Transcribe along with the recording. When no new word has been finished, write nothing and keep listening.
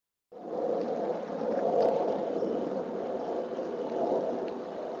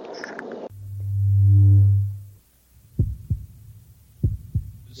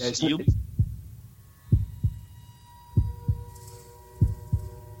Yeah,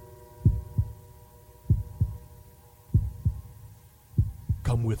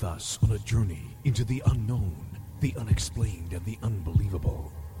 Come with us on a journey into the unknown, the unexplained, and the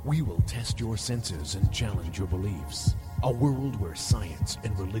unbelievable. We will test your senses and challenge your beliefs. A world where science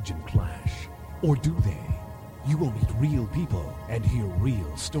and religion clash. Or do they? You will meet real people and hear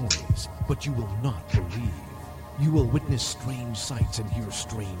real stories, but you will not believe. You will witness strange sights and hear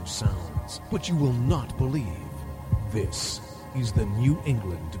strange sounds, but you will not believe. This is the New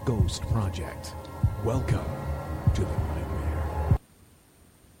England Ghost Project. Welcome to the nightmare.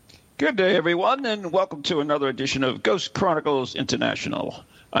 Good day, everyone, and welcome to another edition of Ghost Chronicles International.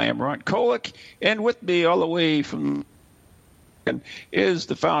 I am Ron Kolick, and with me all the way from is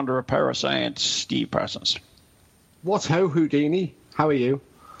the founder of Parascience, Steve Parsons. What ho, Houdini? How are you?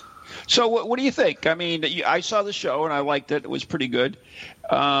 So what do you think? I mean, I saw the show, and I liked it. It was pretty good.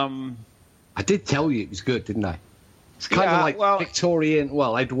 I did tell you it was good, didn't I? It's kind of like Victorian,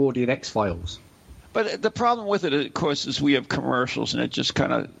 Edwardian X-Files. But the problem with it, of course, is we have commercials, and it just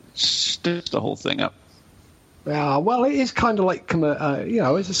kind of sticks the whole thing up. Yeah, well, it is kind of like, as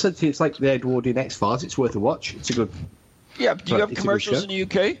I said, it's like the Edwardian X-Files. It's worth a watch. It's a good... Yeah, do you have commercials in the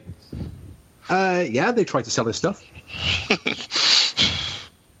UK? Yeah, they try to sell us stuff.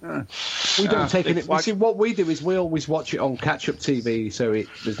 We don't take it. See, what we do is we always watch it on catch-up TV, so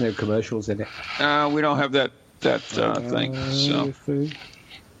there's no commercials in it. We don't have that thing. So.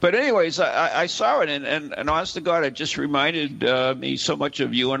 But anyways, I saw it, and honest to God, it just reminded me so much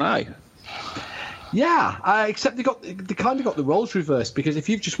of you and I. Yeah, except they kind of got the roles reversed, because if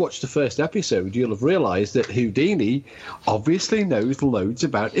you've just watched the first episode, you'll have realised that Houdini obviously knows loads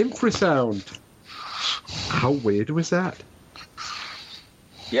about infrasound. How weird was that?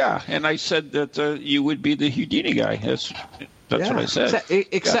 Yeah, and I said that you would be the Houdini guy. That's what I said.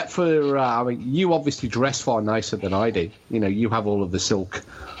 Except for, you obviously dress far nicer than I do. You know, you have all of the silk.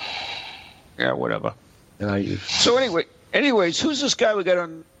 Yeah, whatever. So anyways, who's this guy we got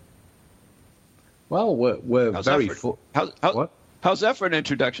on? Well, we're how's very... What? How's that for an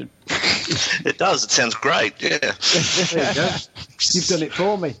introduction? It does. It sounds great, yeah. There you go. You've done it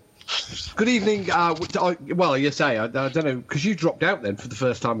for me. Good evening. Well, you say, I don't know, because you dropped out then for the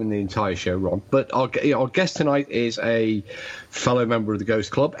first time in the entire show, Ron. But our guest tonight is a fellow member of the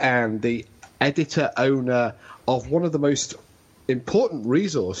Ghost Club and the editor-owner of one of the most important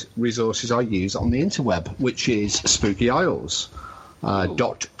resources I use on the interweb, which is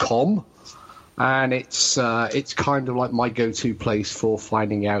SpookyIsles.com. And it's kind of like my go-to place for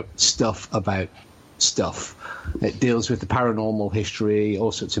finding out stuff about stuff. It deals with the paranormal history,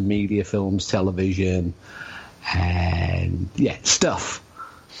 all sorts of media, films, television, and stuff.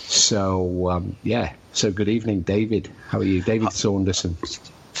 So So good evening, David. How are you, David Saunderson?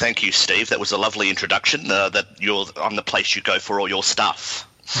 Thank you, Steve. That was a lovely introduction. I'm the place you go for all your stuff.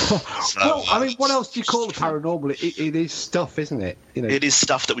 Well, I mean, what else do you call the paranormal? It is stuff, isn't it? You know, it is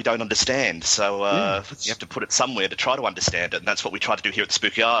stuff that we don't understand. So you have to put it somewhere to try to understand it, and that's what we try to do here at the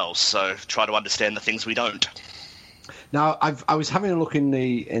Spooky Isles. So try to understand the things we don't. Now, I was having a look in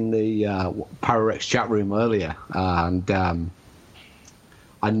the Pararex chat room earlier, and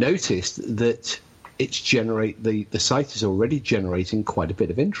I noticed that the site is already generating quite a bit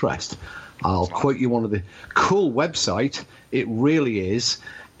of interest. I'll quote you one of the cool website. It really is,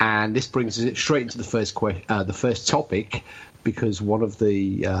 and this brings us straight into the first topic, because one of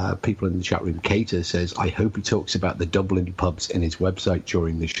the people in the chat room, Cater, says, "I hope he talks about the Dublin pubs in his website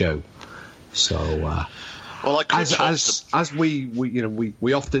during the show." So, as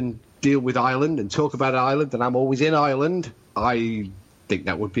we often deal with Ireland and talk about Ireland, and I'm always in Ireland, I think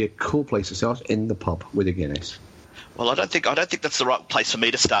that would be a cool place to start, in the pub with a Guinness. Well, I don't think that's the right place for me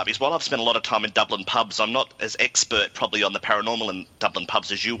to start, because while I've spent a lot of time in Dublin pubs, I'm not as expert probably on the paranormal in Dublin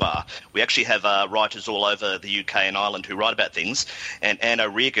pubs as you are. We actually have writers all over the UK and Ireland who write about things, and Anne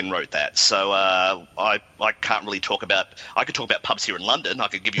O'Regan wrote that. So I can't really talk about... I could talk about pubs here in London. I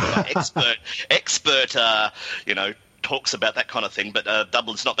could give you an expert talks about that kind of thing, but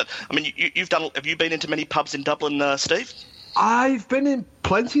Dublin's not that. I mean, have you been into many pubs in Dublin, Steve? I've been in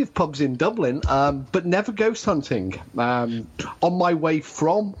plenty of pubs in Dublin, but never ghost hunting. On my way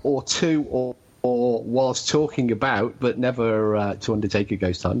from or to or whilst talking about, but never to undertake a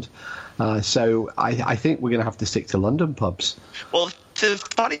ghost hunt. So I think we're going to have to stick to London pubs. Well, the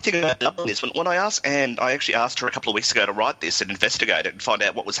funny thing about Dublin is when I asked Anne, I actually asked her a couple of weeks ago to write this and investigate it and find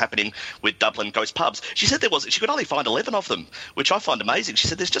out what was happening with Dublin ghost pubs. She said she could only find 11 of them, which I find amazing. She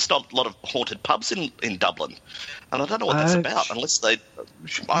said there's just not a lot of haunted pubs in Dublin. And I don't know what that's about, unless I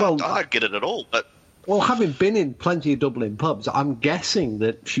don't get it at all. But Well, having been in plenty of Dublin pubs, I'm guessing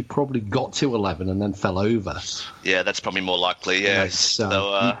that she probably got to 11 and then fell over. Yeah, that's probably more likely. Yeah,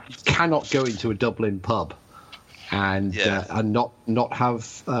 you cannot go into a Dublin pub and not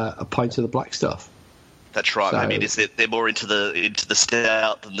have a pint of the black stuff. That's right. I mean, they're more into the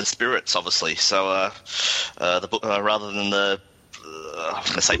stout than the spirits, obviously. So rather than the I was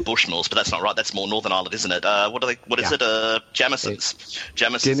going to say Bushmills, but that's not right. That's more Northern Ireland, isn't it? What is it? Jameson's.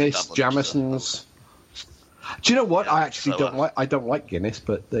 Guinness, Jameson's. Do you know what? I actually don't like Guinness,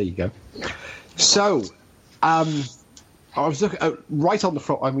 but there you go. So, I was looking right on the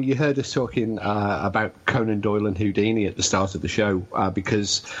front. I mean, you heard us talking about Conan Doyle and Houdini at the start of the show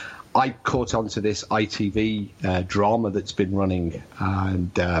because I caught on to this ITV drama that's been running,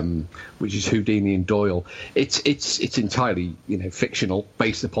 and which is Houdini and Doyle. It's entirely fictional,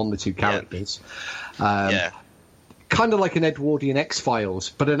 based upon the two characters. Kind of like an Edwardian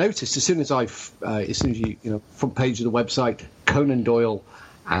X-Files, but I noticed as soon as you front page of the website, Conan Doyle,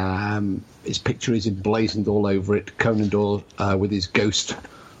 his picture is emblazoned all over it. Conan Doyle with his ghost.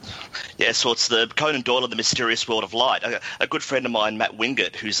 Yeah, so it's the Conan Doyle and the Mysterious World of Light. A good friend of mine, Matt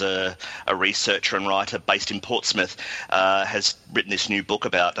Wingett, who's a researcher and writer based in Portsmouth, has written this new book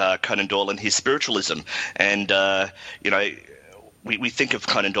about Conan Doyle and his spiritualism. And we think of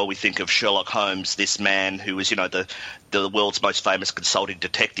Conan Doyle, we think of Sherlock Holmes, this man who was, the world's most famous consulting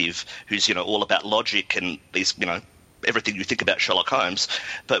detective, who's, all about logic and these, everything you think about Sherlock Holmes.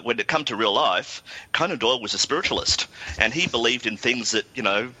 But when it come to real life, Conan Doyle was a spiritualist, and he believed in things that,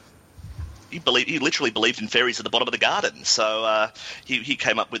 he literally believed in fairies at the bottom of the garden. So he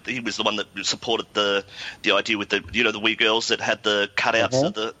came up with, he was the one that supported the idea with the wee girls that had the cutouts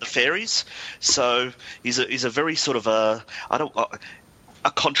of the fairies. So he's a very sort of a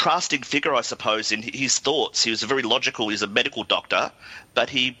contrasting figure, I suppose, in his thoughts. He was very logical. He was a medical doctor, but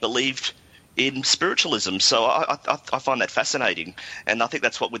he believed in spiritualism. So I find that fascinating, and I think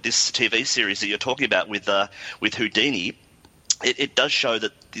that's what with this TV series that you're talking about with Houdini. It does show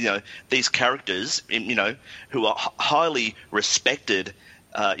that these characters, who are highly respected,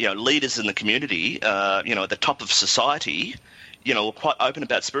 leaders in the community, at the top of society, are quite open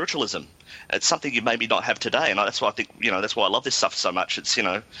about spiritualism. It's something you maybe not have today, and that's why I think that's why I love this stuff so much. It's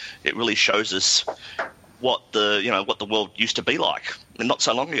it really shows us what the world used to be like, and not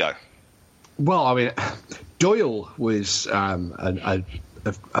so long ago. Well, I mean, Doyle was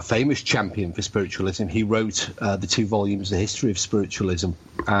a famous champion for spiritualism. He wrote the 2 volumes, The History of Spiritualism,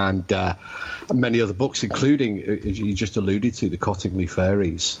 and many other books, including, as you just alluded to, the Cottingley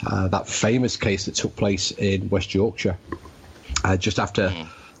Fairies, that famous case that took place in West Yorkshire just after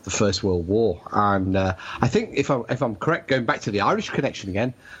the First World War. And I think, if I'm correct, going back to the Irish connection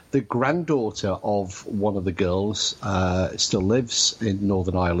again, the granddaughter of one of the girls still lives in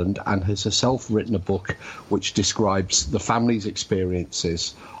Northern Ireland and has herself written a book which describes the family's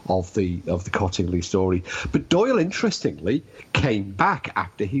experiences of the Cottingley story. But Doyle, interestingly, came back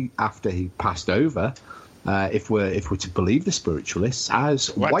after he passed over, if we're to believe the spiritualists, as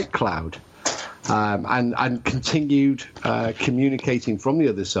White Cloud. And continued communicating from the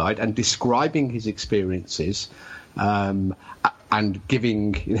other side and describing his experiences and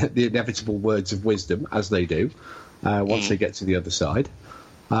giving the inevitable words of wisdom, as they do, once they get to the other side.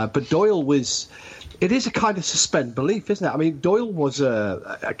 But Doyle was... It is a kind of suspend belief, isn't it? I mean, Doyle was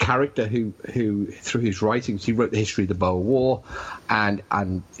a character who, through his writings, he wrote the history of the Boer War, and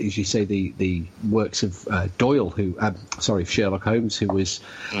as you say, the works of Doyle, Sherlock Holmes, who was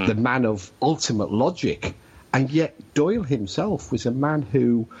the man of ultimate logic, and yet Doyle himself was a man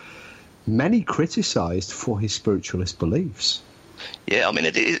who many criticised for his spiritualist beliefs. Yeah, I mean,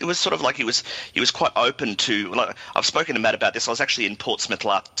 it was sort of like he was quite open to. Like, I've spoken to Matt about this. I was actually in Portsmouth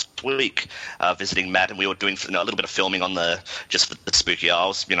last week visiting Matt, and we were doing a little bit of filming on the spooky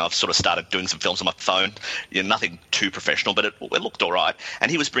hours. I've sort of started doing some films on my phone. Nothing too professional, but it looked all right. And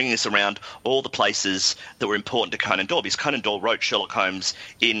he was bringing us around all the places that were important to Conan Doyle, because Conan Doyle wrote Sherlock Holmes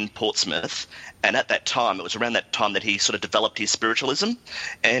in Portsmouth. And at that time, it was around that time that he sort of developed his spiritualism,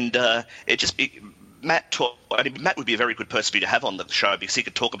 and Matt would be a very good person for you to have on the show, because he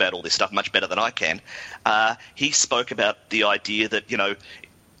could talk about all this stuff much better than I can. He spoke about the idea that,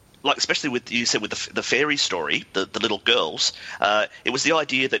 like especially with the fairy story, the little girls, it was the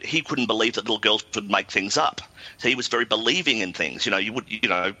idea that he couldn't believe that little girls would make things up. So he was very believing in things.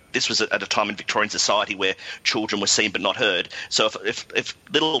 This was at a time in Victorian society where children were seen but not heard. So if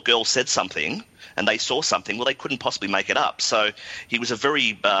little girls said something and they saw something, well, they couldn't possibly make it up. So he was a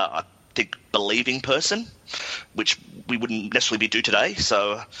very believing person, which we wouldn't necessarily do today.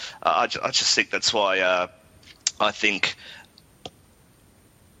 So I just think that's why I think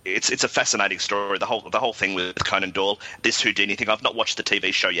it's a fascinating story. The whole thing with Conan Doyle, this Houdini thing. I've not watched the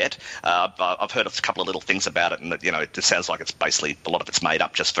TV show yet. I've heard a couple of little things about it, and it sounds like it's basically a lot of it's made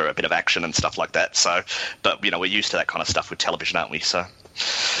up just for a bit of action and stuff like that. So, but we're used to that kind of stuff with television, aren't we? So,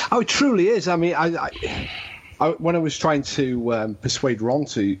 it truly is. I mean, when I was trying to persuade Ron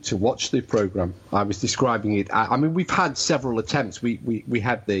to watch the program, I was describing it. I mean, we've had several attempts. We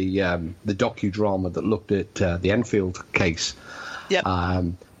had the docudrama that looked at the Enfield case. Yep.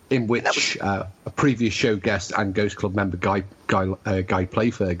 In which a previous show guest and Ghost Club member Guy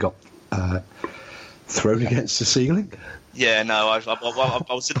Playfair got thrown against the ceiling. Yeah, no,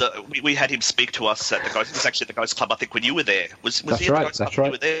 I was in we had him speak to us at the Ghost. It was actually the Ghost Club, I think, when you were there. Was that's he at right. the Ghost That's Club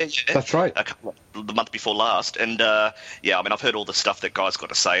right. when you were there? Yeah. That's right. The month before last, and I mean, I've heard all the stuff that Guy's got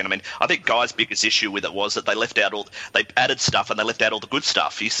to say, and I mean, I think Guy's biggest issue with it was that they added stuff and they left out all the good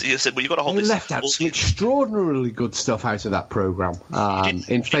stuff. He said, "Well, you've got to hold this." They left out some extraordinarily good stuff out of that program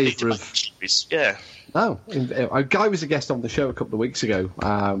in favour of. Yeah. Oh, Guy was a guest on the show a couple of weeks ago.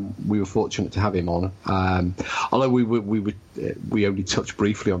 We were fortunate to have him on, although we only touched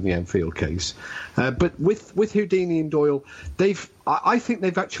briefly on the Enfield case. But with Houdini and Doyle, I think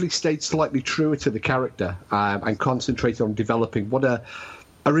they've actually stayed slightly truer to the character and concentrated on developing what are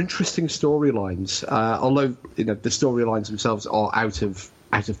interesting storylines. Although the storylines themselves are out of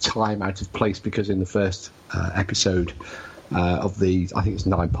time, out of place, because in the first episode. Of the, I think it's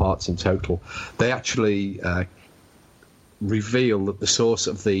 9 parts in total, they actually reveal that the source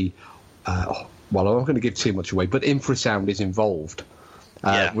of the, well, I'm not going to give too much away, but infrasound is involved.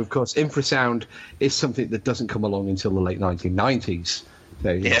 Of course, infrasound is something that doesn't come along until the late 1990s,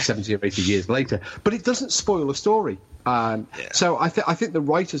 70 or 80 years later, but it doesn't spoil the story. So I think the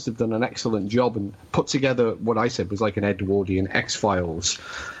writers have done an excellent job and put together what I said was like an Edwardian X-Files.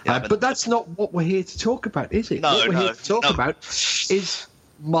 But that's not what we're here to talk about, is it? What we're here to talk about is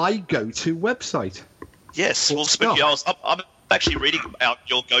my go-to website. Yes, well, Spooky Isles. I'm actually reading out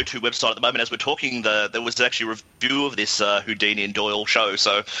your go-to website at the moment as we're talking. There was actually a review of this Houdini and Doyle show,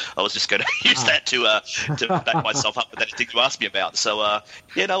 so I was just going to use that to back myself up with anything you asked me about. So I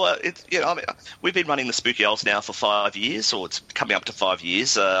mean, we've been running the Spooky Isles now for 5 years, or it's coming up to 5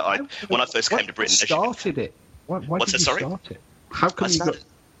 years. When I first came to Britain, started it? Why did you start it? How come you got?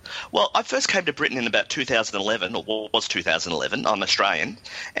 Well, I first came to Britain in about 2011, or was 2011. I'm Australian,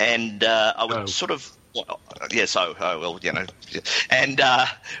 and I was sort of. And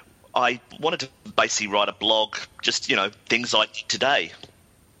I wanted to basically write a blog, just, things like today.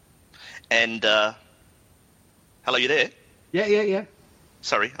 And, hello, you there? Yeah.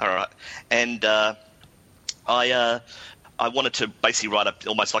 Sorry, all right. And I wanted to basically write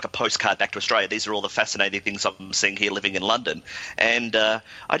almost like a postcard back to Australia. These are all the fascinating things I'm seeing here living in London. And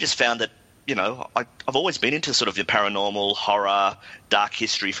I just found that, I've always been into sort of the paranormal, horror, dark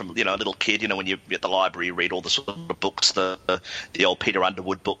history from, a little kid. When you're at the library, you read all the sort of books, the old Peter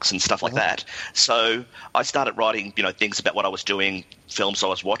Underwood books and stuff like that. So I started writing, things about what I was doing, films I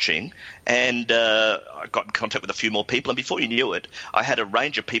was watching, and I got in contact with a few more people. And before you knew it, I had a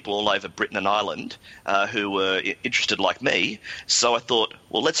range of people all over Britain and Ireland who were interested like me. So I thought,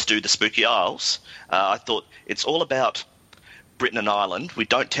 well, let's do the Spooky Isles. I thought it's all about Britain and Ireland. We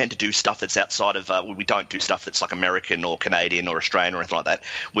don't tend to do stuff that's outside of we don't do stuff that's like American or Canadian or Australian or anything like that.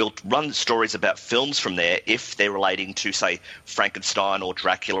 We'll run stories about films from there if they're relating to, say, Frankenstein or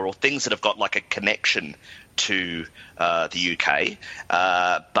Dracula or things that have got like a connection to the UK,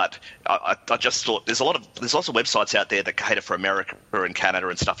 but I just thought there's lots of websites out there that cater for America and Canada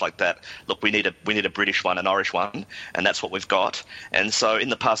and stuff like that. Look, we need a British one, an Irish one, and that's what we've got. And so in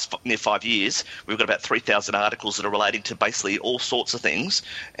the past near 5 years, we've got about 3,000 articles that are relating to basically all sorts of things,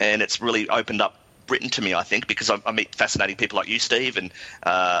 and it's really opened up Britain to me, I think, because I meet fascinating people like you, Steve, and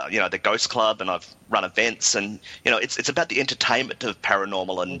the Ghost Club, and I've run events, and it's about the entertainment of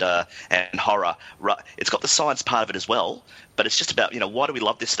paranormal and horror. It's got the science part of it as well, but it's just about why do we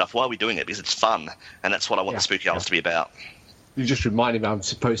love this stuff? Why are we doing it? Because it's fun, and that's what I want the Spooky Isles to be about. You just reminded me I'm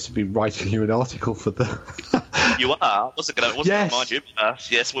supposed to be writing you an article for the. You are. I wasn't going to remind you.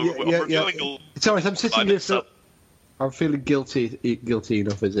 Yes, we're reviewing all. Sorry, I'm sitting here. I'm feeling guilty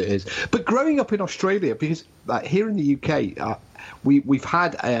enough as it is. But growing up in Australia, because here in the UK, we've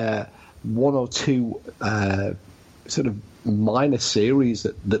had one or two sort of minor series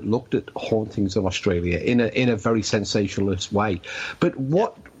that looked at hauntings in Australia in a very sensationalist way. But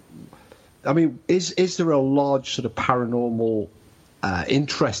is there a large sort of paranormal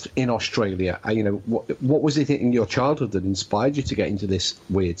interest in Australia? What was it in your childhood that inspired you to get into this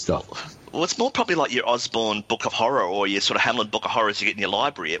weird stuff? Well, it's more probably like your Osborne Book of Horror or your sort of Hamlin Book of Horrors you get in your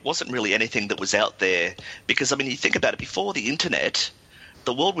library. It wasn't really anything that was out there because, you think about it, before the internet,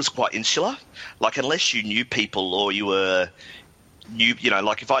 the world was quite insular. Like, unless you knew people or you were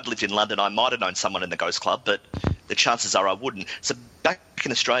like if I'd lived in London, I might have known someone in the Ghost Club, but the chances are I wouldn't. So back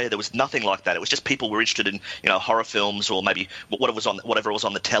in Australia, there was nothing like that. It was just people were interested in, horror films or maybe whatever was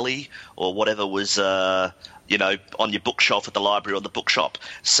on the telly or whatever was, on your bookshelf at the library or the bookshop.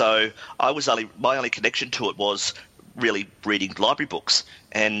 So my only connection to it was really reading library books.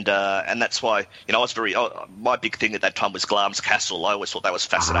 And that's why, I was my big thing at that time was Glam's Castle. I always thought that was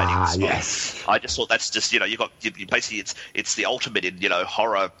fascinating. Yes. I just thought that's just, basically it's the ultimate in,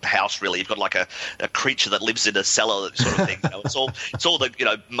 horror house, really. You've got like a creature that lives in a cellar sort of thing. It's all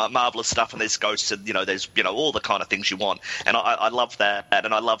the, marvelous stuff, and there's ghosts and, there's, all the kind of things you want. And I love that.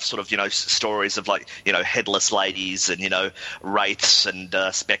 And I love sort of, stories of like, headless ladies and, wraiths and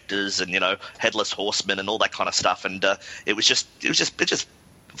spectres and, headless horsemen and all that kind of stuff. And it just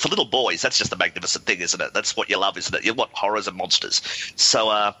for little boys, that's just a magnificent thing, isn't it? That's what you love, isn't it? You want horrors and monsters.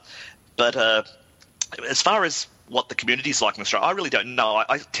 So, but as far as what the community's like in Australia, I really don't know.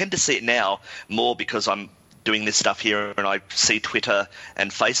 I tend to see it now more because I'm doing this stuff here and I see Twitter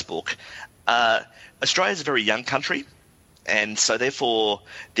and Facebook. Australia's a very young country, and so therefore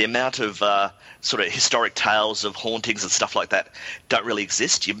the amount of sort of historic tales of hauntings and stuff like that don't really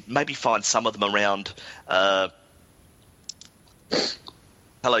exist. You maybe find some of them around...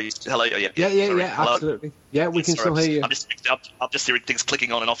 Hello. Yeah, Hello? Absolutely. Yeah, we can still hear you. I'm just hearing things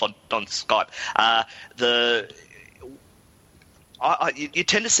clicking on and off on Skype. You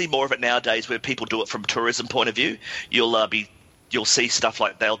tend to see more of it nowadays where people do it from a tourism point of view. You'll see stuff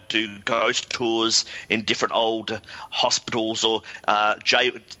like they'll do ghost tours in different old hospitals, or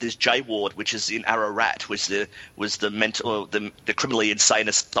there's J Ward, which is in Ararat, was the criminally insane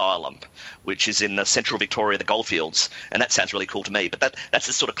asylum, which is in central Victoria, the Goldfields, and that sounds really cool to me. But that's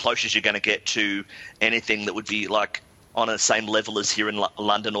the sort of closest you're going to get to anything that would be like on the same level as here in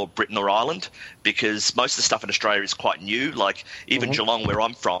London or Britain or Ireland, because most of the stuff in Australia is quite new. Like even Geelong, where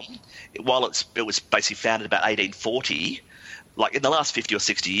I'm from, while it was basically founded about 1840. Like in the last 50 or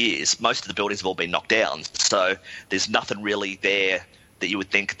 60 years, most of the buildings have all been knocked down. So there's nothing really there that you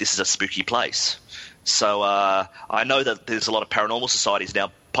would think this is a spooky place. So I know that there's a lot of paranormal societies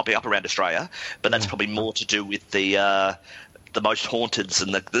now popping up around Australia, but that's probably more to do with the most haunteds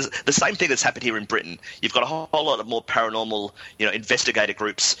and the same thing that's happened here in Britain. You've got a whole lot of more paranormal, investigator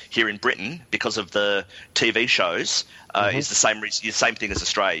groups here in Britain because of the TV shows. Is the same thing as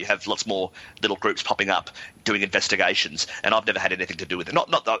Australia. You have lots more little groups popping up doing investigations, and I've never had anything to do with it.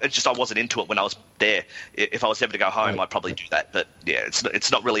 It's just I wasn't into it when I was there. If I was ever to go home, I'd probably do that. But yeah,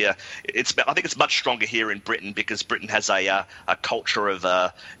 it's not really I think it's much stronger here in Britain because Britain has a culture of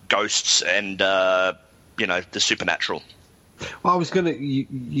ghosts and the supernatural. Well, I was going to.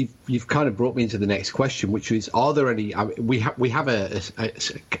 You've kind of brought me into the next question, which is: are there any? We have a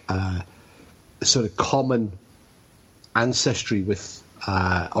sort of common ancestry with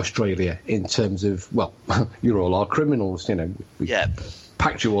Australia in terms of, well, you're all our criminals, we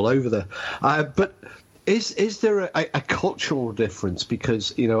packed you all over there. But is there a cultural difference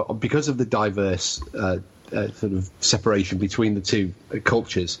because of the diverse sort of separation between the two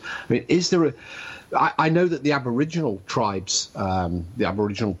cultures? I mean, is there I know that the Aboriginal tribes, the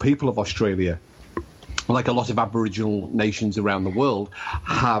Aboriginal people of Australia, like a lot of Aboriginal nations around the world,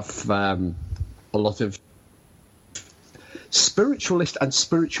 have a lot of spiritualist and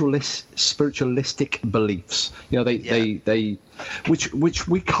spiritualistic beliefs. They which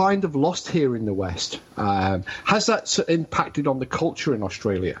we kind of lost here in the West. Has that impacted on the culture in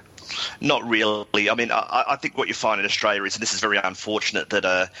Australia? Not really. I mean, I think what you find in Australia is, and this is very unfortunate,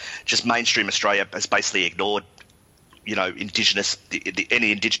 that just mainstream Australia has basically ignored, Indigenous,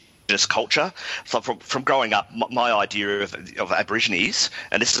 any Indigenous culture. So from growing up, my idea of Aborigines,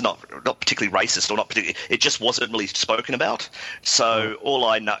 and this is not particularly racist or not particularly, it just wasn't really spoken about. So all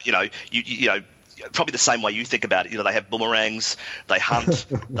I know, probably the same way you think about it. They have boomerangs, they hunt,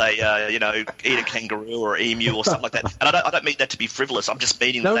 they eat a kangaroo or emu or something like that. And I don't mean that to be frivolous. I'm just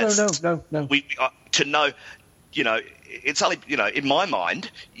meaning no. To know, it's only in my mind.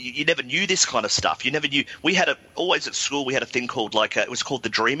 You never knew this kind of stuff. You never knew. We had always at school. We had a thing called it was called the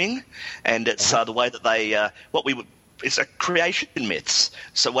dreaming, and it's the way that they it's a creation myths.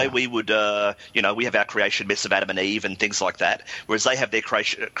 So way we would, we have our creation myths of Adam and Eve and things like that, whereas they have their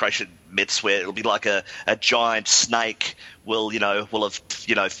creation myths where it'll be like a giant snake will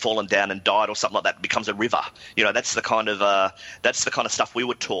have fallen down and died or something like that. It becomes a river. That's the kind of stuff we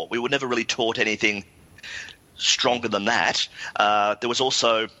were taught. We were never really taught anything stronger than that. There was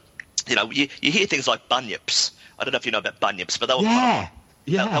also, you hear things like bunyips. I don't know if you know about bunyips, but they were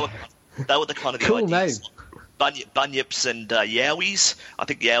they were the kind of cool ideas. Name. bunyips and yowies. I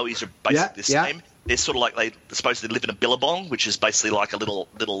think yowies are basically the same. They're sort of like they supposedly live in a billabong, which is basically like a little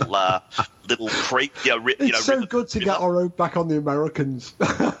creek. It's so good to get our own back on the Americans.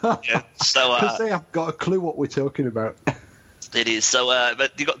 Yeah, so because they have got a clue what we're talking about. It is so,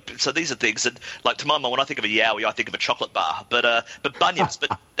 but so these are things that, like, to my mind, when I think of a yowie, I think of a chocolate bar. But bunyips,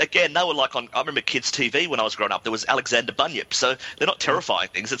 but again, they were like on. I remember kids' TV when I was growing up. There was Alexander Bunyip, so they're not terrifying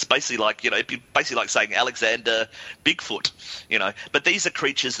things. It's basically like it'd be basically like saying Alexander Bigfoot, But these are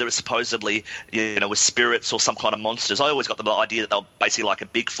creatures that are supposedly, were spirits or some kind of monsters. I always got the idea that they were basically like a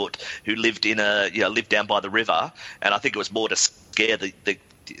Bigfoot who lived lived down by the river, and I think it was more to scare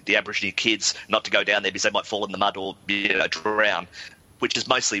the Aborigine kids not to go down there because they might fall in the mud or drown, which is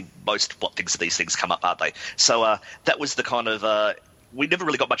most what these things come up, aren't they? So that was the kind of we never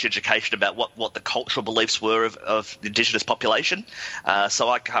really got much education about what the cultural beliefs were of the Indigenous population. So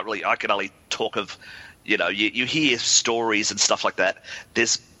I can only talk of you hear stories and stuff like that.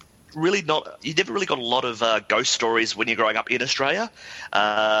 There's really not. You never really got a lot of ghost stories when you're growing up in Australia.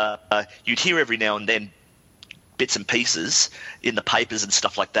 You'd hear every now and then bits and pieces in the papers and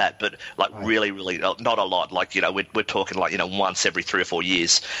stuff like that, but really, really not a lot. Like we're talking like once every 3 or 4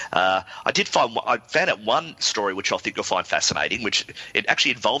 years. I found out one story which I think you'll find fascinating, which it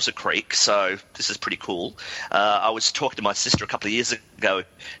actually involves a creek. So this is pretty cool. I was talking to my sister a couple of years ago,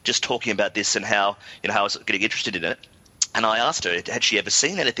 just talking about this and how I was getting interested in it. And I asked her, had she ever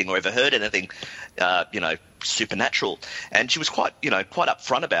seen anything or ever heard anything, supernatural? And she was quite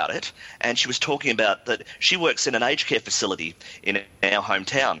upfront about it. And she was talking about that she works in an aged care facility in our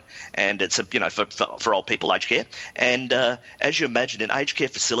hometown, and it's for old people aged care. And as you imagine, in aged care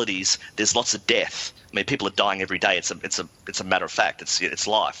facilities, there's lots of death. I mean, people are dying every day. It's a matter of fact. It's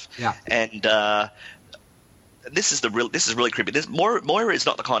life. Yeah. And this is really creepy. Moira is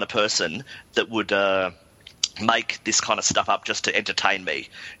not the kind of person that would make this kind of stuff up just to entertain me.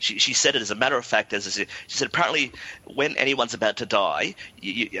 She said it as a matter of fact. She said apparently when anyone's about to die,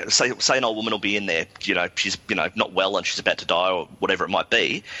 say an old woman will be in there, she's not well and she's about to die or whatever it might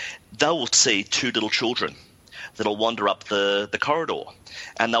be, they will see 2 little children that'll wander up the corridor,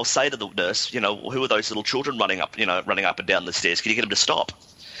 and they'll say to the nurse, who are those little children running up and down the stairs? Can you get them to stop?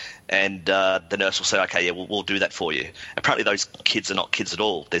 And the nurse will say, okay, yeah, we'll do that for you. Apparently those kids are not kids at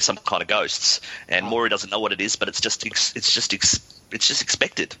all. They're some kind of ghosts. And Maury doesn't know what it is, but it's just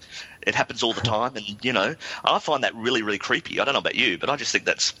expected. It happens all the time. And, I find that really, really creepy. I don't know about you, but I just think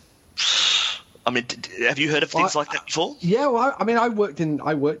that's... I mean, have you heard of things like that before? Yeah, well, I worked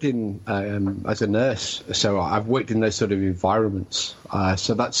in as a nurse, so I've worked in those sort of environments.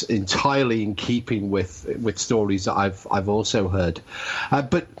 So that's entirely in keeping with stories that I've also heard.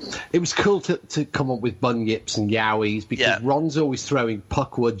 But it was cool to come up with bunyips and yowies because Ron's always throwing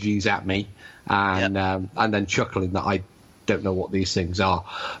puckwudgies at me and then chuckling that I don't know what these things are.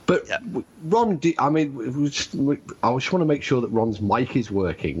 But Ron, I just want to make sure that Ron's mic is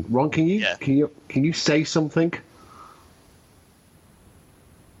working. Ron, can you say something?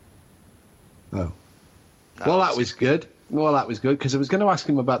 Oh, well, that was good. Because I was going to ask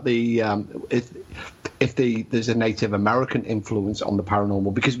him about the if there's a Native American influence on the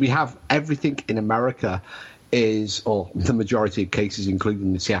paranormal, because we have everything in America or the majority of cases,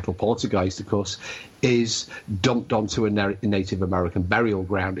 including the Seattle Poltergeist, of course, is dumped onto a Native American burial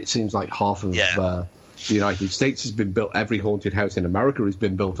ground. It seems like half of the United States has been built. Every haunted house in America has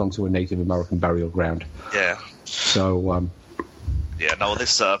been built onto a Native American burial ground. Yeah. So. I've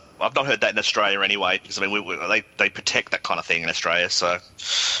not heard that in Australia anyway, because they protect that kind of thing in Australia. So.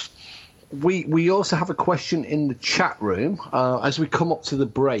 We also have a question in the chat room. As we come up to the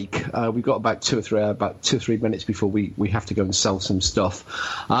break, we've got about 2 or 3 minutes before we have to go and sell some stuff.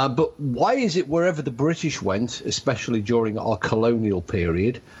 But why is it wherever the British went, especially during our colonial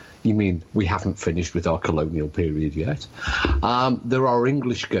period, you mean we haven't finished with our colonial period yet, there are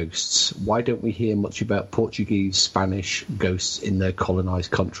English ghosts? Why don't we hear much about Portuguese, Spanish ghosts in their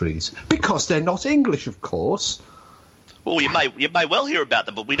colonised countries? Because they're not English, of course. Well, you may well hear about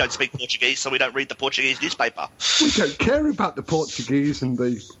them, but we don't speak Portuguese, so we don't read the Portuguese newspaper. We don't care about the Portuguese and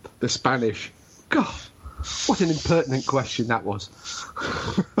the Spanish. God, what an impertinent question that was.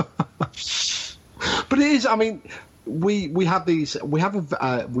 But it is. I mean, we have these. We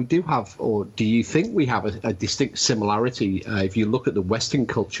do have, or do you think we have a distinct similarity? If you look at the Western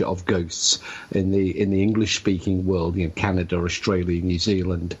culture of ghosts in the English-speaking world, Canada, Australia, New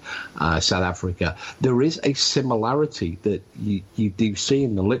Zealand, South Africa, there is a similarity that you do see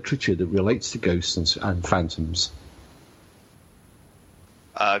in the literature that relates to ghosts and phantoms.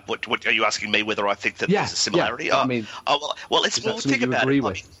 What are you asking me? Whether I think that there's a similarity? Yeah. We'll think about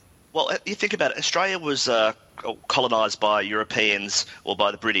it. Well, you think about it. Australia was colonised by Europeans or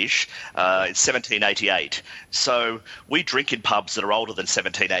by the British in 1788. So we drink in pubs that are older than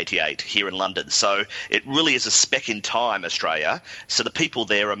 1788 here in London. So it really is a speck in time, Australia. So the people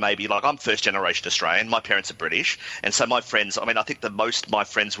there are maybe like, I'm first generation Australian, my parents are British, and so my friends, I mean, I think the most my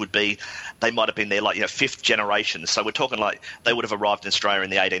friends would be, they might have been there like, fifth generation. So we're talking like they would have arrived in Australia in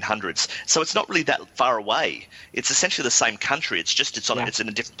the 1800s. So it's not really that far away. It's essentially the same country. It's just it's in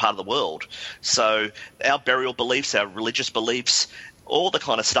a different part of the world. So our burial beliefs, our religious beliefs, all the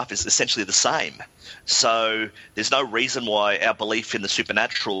kind of stuff is essentially the same. So there's no reason why our belief in the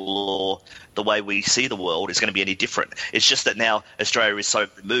supernatural or the way we see the world is going to be any different. It's just that now Australia is so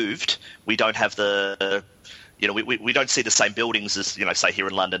removed, we don't have the we don't see the same buildings as, say here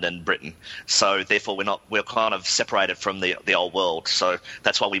in London and Britain. So therefore we're kind of separated from the old world. So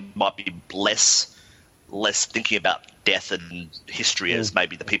that's why we might be less thinking about death and history as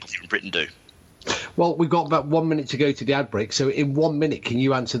maybe the people here in Britain do. Well, we've got about 1 minute to go to the ad break. So in 1 minute, can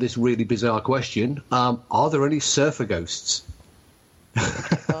you answer this really bizarre question? Are there any surfer ghosts?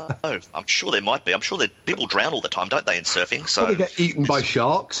 I'm sure there might be. I'm sure that people drown all the time, don't they, in surfing? So they get eaten by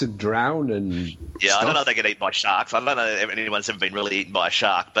sharks and drown and yeah, stuff. I don't know if they get eaten by sharks. I don't know if anyone's ever been really eaten by a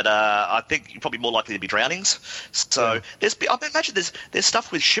shark, but I think you're probably more likely to be drownings. So I imagine there's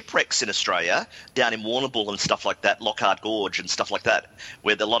stuff with shipwrecks in Australia, down in Warrnambool and stuff like that, Lockhart Gorge and stuff like that,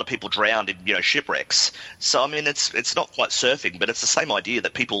 where a lot of people drowned in shipwrecks. So I mean, it's not quite surfing, but it's the same idea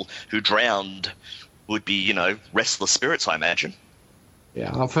that people who drowned would be restless spirits, I imagine.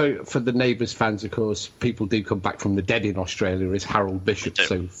 Yeah, for the Neighbours fans, of course, people do come back from the dead in Australia, as Harold Bishop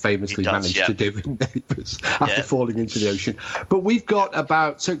so famously managed to do in Neighbours after falling into the ocean. But we've got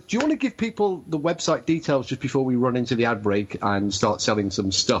so do you want to give people the website details just before we run into the ad break and start selling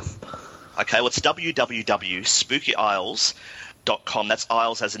some stuff? Okay, well, it's www.spookyyisles.com. That's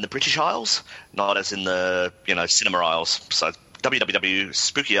Isles as in the British Isles, not as in the, cinema aisles. So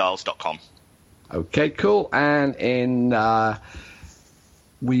www.spookyyisles.com. Okay, cool. And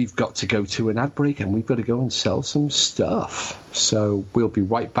we've got to go to an ad break and we've got to go and sell some stuff. So we'll be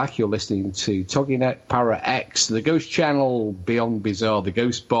right back. You're listening to TogiNet, Para X, the Ghost Channel, Beyond Bizarre, the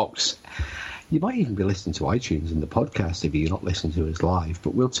Ghost Box. You might even be listening to iTunes and the podcast if you're not listening to us live.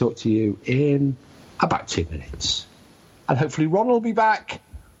 But we'll talk to you in about 2 minutes. And hopefully Ron will be back.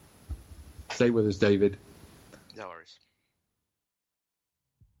 Stay with us, David. No worries.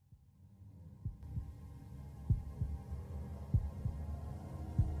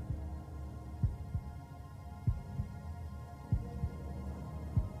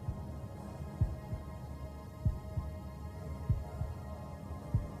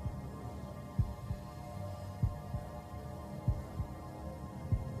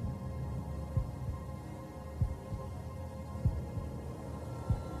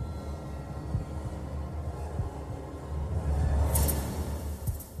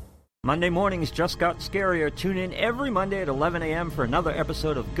 Monday mornings just got scarier. Tune in every Monday at 11 a.m. for another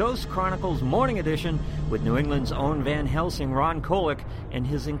episode of Ghost Chronicles Morning Edition with New England's own Van Helsing, Ron Kolick, and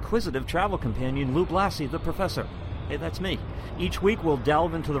his inquisitive travel companion, Lou Blassie, the Professor. Hey, that's me. Each week we'll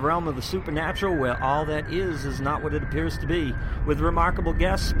delve into the realm of the supernatural where all that is not what it appears to be. With remarkable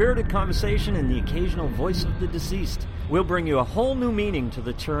guests, spirited conversation, and the occasional voice of the deceased, we'll bring you a whole new meaning to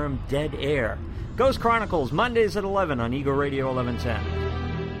the term dead air. Ghost Chronicles, Mondays at 11 on Eagle Radio 1110.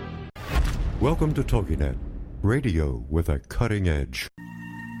 Welcome to TogiNet, radio with a cutting edge.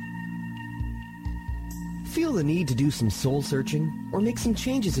 Feel the need to do some soul searching or make some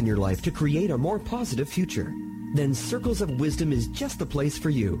changes in your life to create a more positive future? Then Circles of Wisdom is just the place for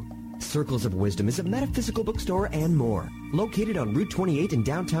you. Circles of Wisdom is a metaphysical bookstore and more, located on Route 28 in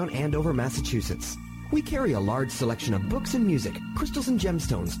downtown Andover, Massachusetts. We carry a large selection of books and music, crystals and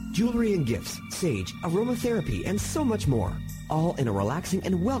gemstones, jewelry and gifts, sage, aromatherapy, and so much more, all in a relaxing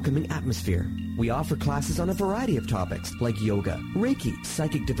and welcoming atmosphere. We offer classes on a variety of topics like yoga, Reiki,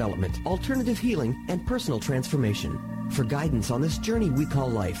 psychic development, alternative healing, and personal transformation. For guidance on this journey we call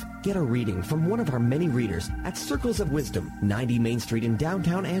life, get a reading from one of our many readers at Circles of Wisdom, 90 Main Street in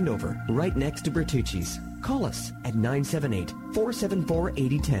downtown Andover, right next to Bertucci's. Call us at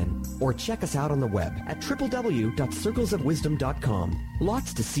 978-474-8010 or check us out on the web at www.circlesofwisdom.com.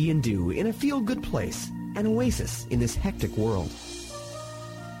 Lots to see and do in a feel-good place, an oasis in this hectic world.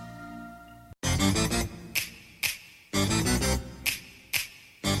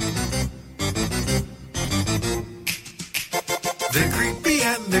 They're creepy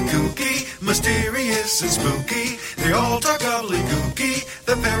and they're kooky, mysterious and spooky. They all talk gobbledygooky,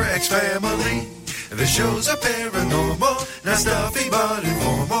 the Para-X family. The shows are paranormal, not stuffy but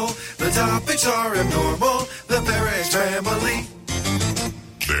informal. The topics are abnormal, the Para-X family.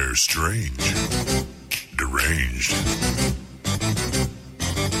 They're strange, deranged,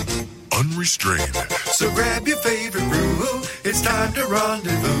 unrestrained. So grab your favorite brew. It's time to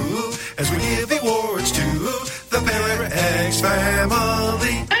rendezvous as we give awards to the Para-X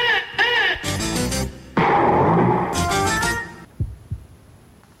family.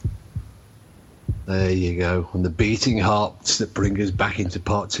 There you go. And the beating hearts that bring us back into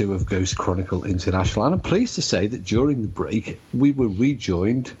part 2 of Ghost Chronicle International. And I'm pleased to say that during the break, we were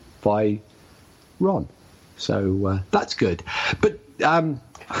rejoined by Ron. So that's good. But our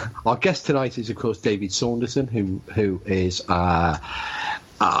guest tonight is, of course, David Saunderson, who is our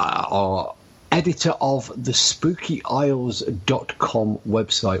editor of the SpookyIsles.com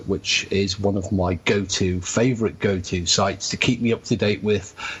website, which is one of my favourite go-to sites to keep me up to date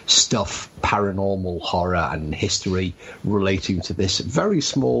with stuff, paranormal, horror and history relating to this very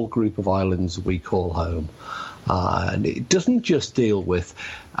small group of islands we call home. And it doesn't just deal with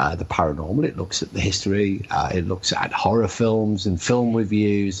the paranormal. It looks at the history. It looks at horror films and film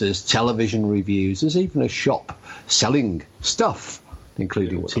reviews. There's television reviews. There's even a shop selling stuff,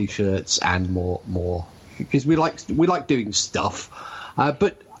 including T-shirts and more. Because we like doing stuff.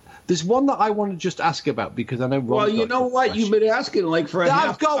 But there's one that I want to just ask about because I know Ron. Well, you know what? You've been asking like for a half hour.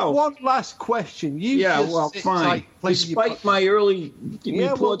 I've got one last question. Fine. Despite my early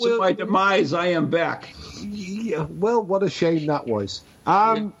reports of my demise, I am back. Yeah, well, what a shame that was.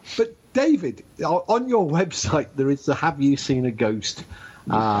 But David, on your website there is the "Have you seen a ghost?"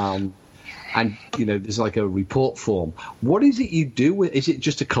 And there's like a report form. What is it you do with? Is it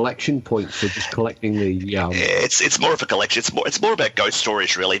just a collection point for just collecting the? It's more of a collection. It's more about ghost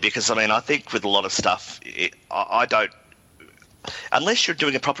stories, really, because I think with a lot of stuff, I don't, unless you're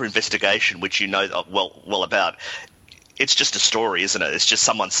doing a proper investigation, which you know well about. It's just a story, isn't it? It's just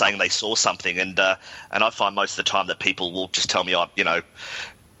someone saying they saw something, and I find most of the time that people will just tell me,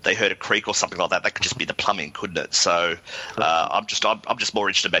 they heard a creak or something like that. That could just be the plumbing, couldn't it? So I'm just more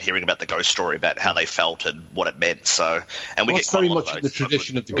interested about hearing about the ghost story, about how they felt and what it meant. So, and we get very much in the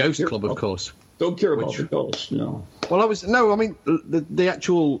tradition of the Ghost Club, of course. Don't care about the ghosts, no. Well, the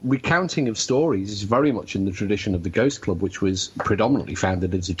actual recounting of stories is very much in the tradition of the Ghost Club, which was predominantly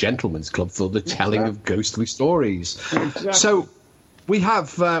founded as a gentleman's club for the telling of ghostly stories. Exactly. So we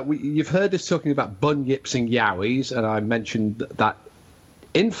have you've heard us talking about bunyips and yowies, and I mentioned that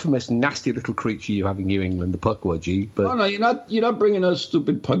infamous nasty little creature you have in New England, the puckwudgie. But no, you're not bringing those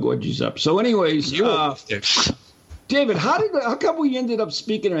stupid puckwudgies up. So, anyways, David, how come we ended up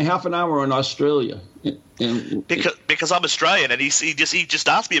speaking in half an hour in Australia? Because I'm Australian, and he just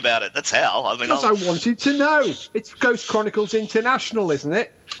asked me about it. That's how. Because I wanted to know. It's Ghost Chronicles International, isn't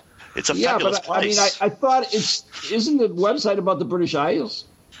it? It's a fabulous place. I thought isn't the website about the British Isles?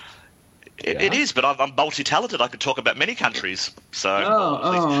 It is, but I'm multi-talented. I could talk about many countries. So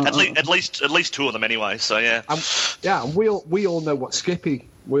at least two of them anyway. So yeah. And we all know what Skippy.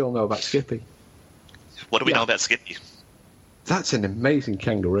 We all know about Skippy. What do we know about Skippy? That's an amazing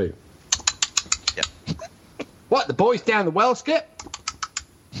kangaroo. Yeah. What, the boys down the well, Skip?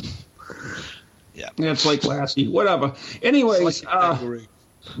 Yeah. It's like Lassie. Whatever. Anyways,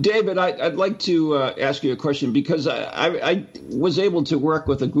 David, I'd like to ask you a question because I was able to work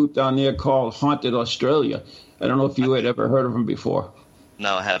with a group down there called Haunted Australia. I don't know if you had ever heard of them before.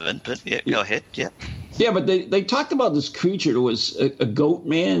 No, I haven't, but yeah, go ahead. Yeah. Yeah, but they talked about this creature that was a goat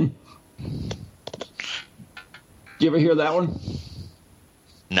man. Did you ever hear that one?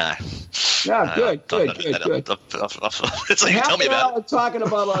 No. Yeah, good. So you tell me about it. Talking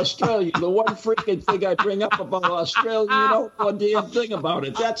about Australia. The one freaking thing I bring up about Australia, you don't know a damn thing about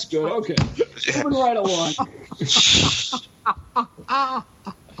it. That's good. Okay. Moving right along.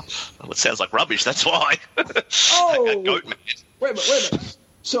 Well, it sounds like rubbish, that's why. Oh! Goat man. Wait a minute.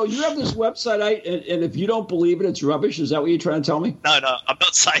 So you have this website, and if you don't believe it, it's rubbish? Is that what you're trying to tell me? No, I'm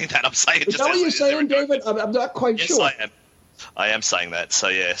not saying that. I'm saying Is that what you're saying, David? I'm not quite sure. Yes, I am. I am saying that. So,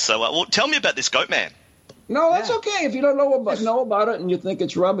 yeah. So, well, tell me about this goat man. No, that's okay. If you don't know about it and you think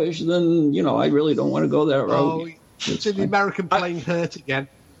it's rubbish, then, I really don't want to go that road. Oh, it's the American playing hurt again.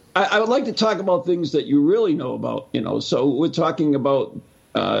 I would like to talk about things that you really know about, So we're talking about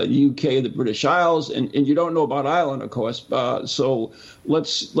UK, the British Isles, and you don't know about Ireland, of course. So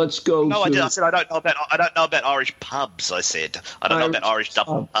let's go. No, I did. I said I don't know about Irish pubs. I said I don't know about Irish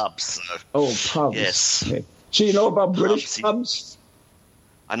Dublin pubs. So. Oh, pubs. Yes. Okay. So you know about British pubs?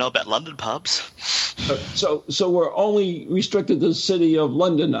 I know about London pubs. So we're only restricted to the city of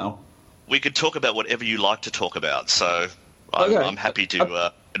London now. We could talk about whatever you like to talk about. So I'm happy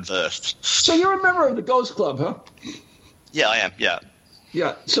to converse. So you're a member of the Ghost Club, huh? Yeah, I am. Yeah.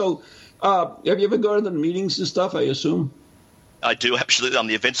 Yeah. So have you ever gone to the meetings and stuff, I assume? I do, actually. I'm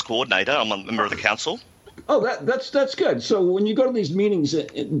the events coordinator. I'm a member of the council. Oh, that's good. So when you go to these meetings,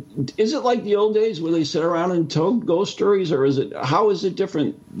 is it like the old days where they sit around and tell ghost stories, or how is it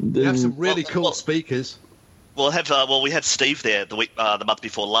different? They have some really cool speakers. We had Steve there the month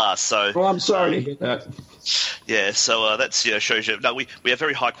before last. So. Oh, I'm sorry to hear that. Yeah, so that's shows you. No, we have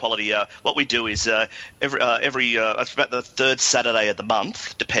very high quality. What we do is every it's about the third Saturday of the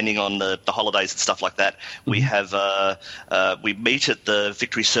month, depending on the holidays and stuff like that. We have we meet at the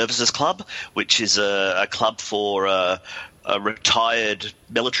Victory Services Club, which is a club for retired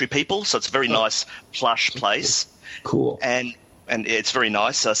military people. So it's a very nice, plush place. Cool. And it's very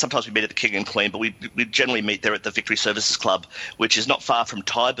nice. Sometimes we meet at the King and Queen, but we generally meet there at the Victory Services Club, which is not far from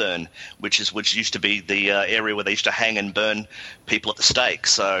Tyburn, which used to be the area where they used to hang and burn people at the stake.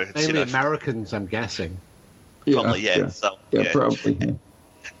 So mainly Americans, I'm guessing. Probably, yeah. So, probably. Yeah.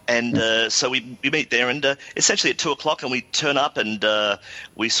 And so we meet there, and essentially at 2:00, and we turn up, and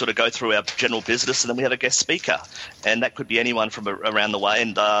we sort of go through our general business, and then we have a guest speaker, and that could be anyone from around the way.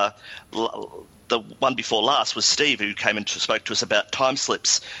 And the one before last was Steve, who came and spoke to us about time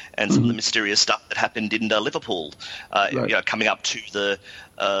slips and some of the mysterious stuff that happened in Liverpool. Right. Coming up to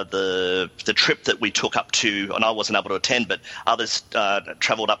the trip that we took up to, and I wasn't able to attend, but others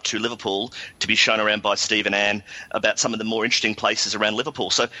travelled up to Liverpool to be shown around by Steve and Anne about some of the more interesting places around Liverpool.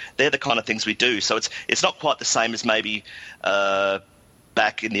 So they're the kind of things we do. So it's not quite the same as maybe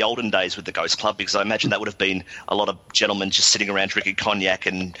back in the olden days with the Ghost Club, because I imagine that would have been a lot of gentlemen just sitting around drinking cognac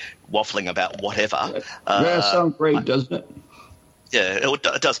and waffling about whatever. That sounds great, doesn't it? Yeah,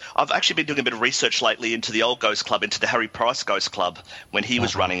 it does. I've actually been doing a bit of research lately into the old Ghost Club, into the Harry Price Ghost Club when he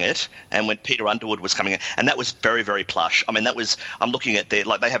was running it, and when Peter Underwood was coming in, and that was very, very plush. I mean, I'm looking at they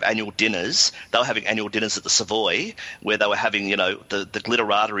have annual dinners. They were having annual dinners at the Savoy, where they were having, the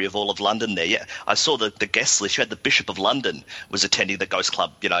glitterati of all of London there. Yeah, I saw the guest list. You had the Bishop of London was attending the Ghost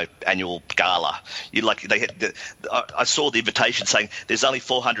Club, annual gala. I saw the invitation saying there's only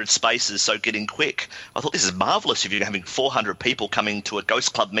 400 spaces, so get in quick. I thought this is marvellous if you're having 400 people coming to a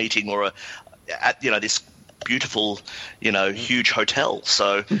Ghost Club meeting or this beautiful, huge hotel.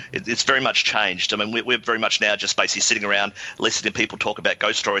 So it's very much changed. I mean, we're very much now just basically sitting around listening to people talk about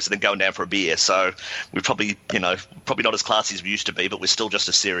ghost stories and then going down for a beer. So we're probably not as classy as we used to be, but we're still just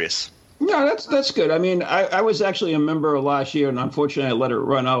as serious. Yeah, that's good. I mean, I was actually a member last year, and unfortunately I let it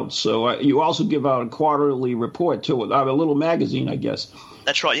run out. So you also give out a quarterly report to it, a little magazine, I guess.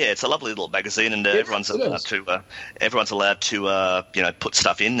 That's right. Yeah, it's a lovely little magazine, and everyone's allowed to put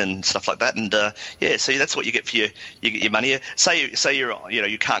stuff in and stuff like that. And so that's what you get for your money. Say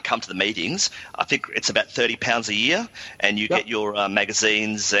you can't come to the meetings. I think it's about £30 a year, and you get your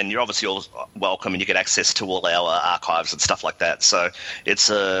magazines, and you're obviously all welcome, and you get access to all our archives and stuff like that. So it's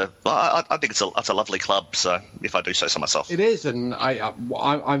I think it's a lovely club. So if I do so myself, it is, and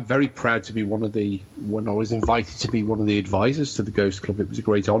I'm very proud to be when I was invited to be one of the advisors to the Ghost Club. It was a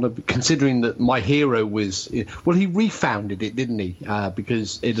great honour, considering that my hero was he refounded it, didn't he?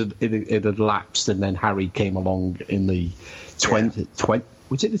 Because it had lapsed, and then Harry came along in the 20.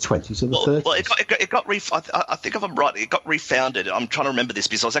 Was it the 20s or the 30s? Well, it got I think if I'm right, it got refounded. I'm trying to remember this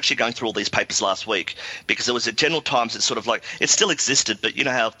because I was actually going through all these papers last week, because there was at General Times, it's sort of like, it still existed, but you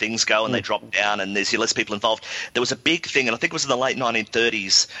know how things go and they drop down and there's less people involved. There was a big thing, and I think it was in the late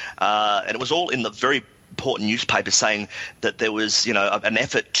 1930s, and it was all in the very important newspapers saying that there was, an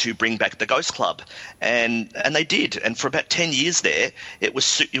effort to bring back the Ghost Club, and they did. And for about 10 years there, it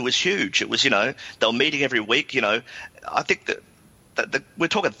was huge. It was, they were meeting every week. I think that we're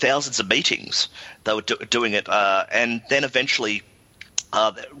talking thousands of meetings. They were doing it, and then eventually,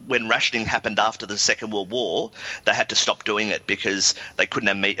 when rationing happened after the Second World War, they had to stop doing it because they couldn't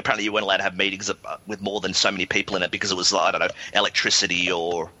have apparently you weren't allowed to have meetings with more than so many people in it, because it was, I don't know, electricity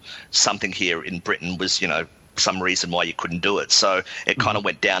or something here in Britain was, some reason why you couldn't do it. So it kind of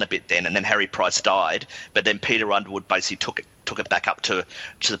went down a bit then, and then Harry Price died, but then Peter Underwood basically took it back up to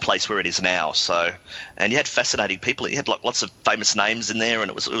the place where it is now. So, and you had fascinating people. You had lots of famous names in there,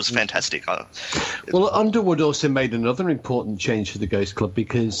 and it was fantastic. Well, Underwood also made another important change to the Ghost Club,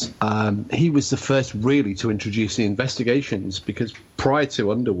 because he was the first really to introduce the investigations, because prior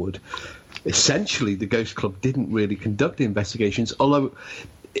to Underwood, essentially the Ghost Club didn't really conduct the investigations, although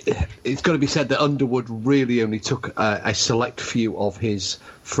it's got to be said that Underwood really only took a select few of his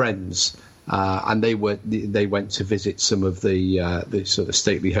friends, and they went to visit some of the sort of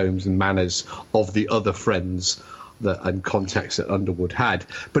stately homes and manors of the other friends and contacts that Underwood had.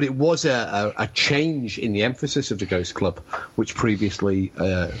 But it was a change in the emphasis of the Ghost Club, which previously,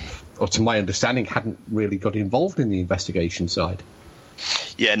 or to my understanding, hadn't really got involved in the investigation side.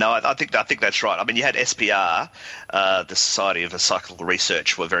 Yeah, no, I think that's right. I mean, you had SPR, the Society of Psychical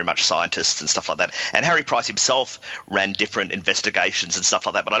Research, were very much scientists and stuff like that. And Harry Price himself ran different investigations and stuff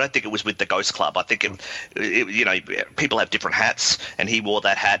like that. But I don't think it was with the Ghost Club. I think people have different hats, and he wore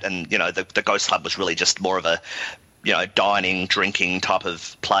that hat. And the Ghost Club was really just more of a dining, drinking type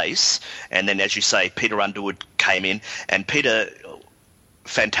of place. And then, as you say, Peter Underwood came in, and Peter,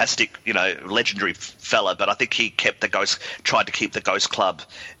 fantastic, legendary fella, but I think he tried to keep the Ghost Club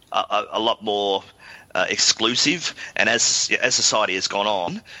a lot more exclusive. And as society has gone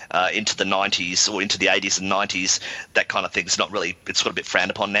on into the 90s or into the 80s and 90s, that kind of thing's not really, it's got a bit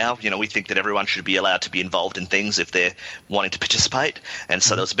frowned upon now. We think that everyone should be allowed to be involved in things if they're wanting to participate. And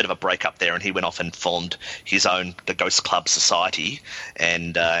so there was a bit of a break-up there, and he went off and formed his own, the Ghost Club Society,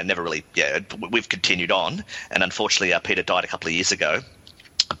 and never really, we've continued on. And unfortunately, Peter died a couple of years ago.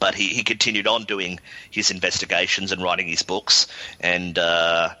 But he continued on doing his investigations and writing his books, and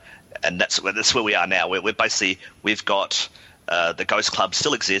that's where we are now. We've got the Ghost Club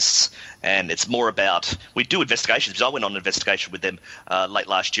still exists, and it's more about, we do investigations. Because I went on an investigation with them late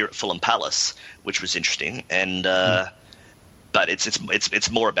last year at Fulham Palace, which was interesting, and but it's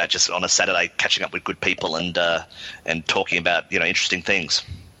more about just on a Saturday catching up with good people and talking about interesting things.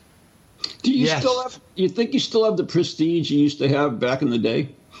 Do you you think you still have the prestige you used to have back in the day?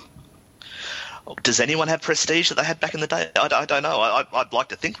 Does anyone have prestige that they had back in the day? I don't know. I'd like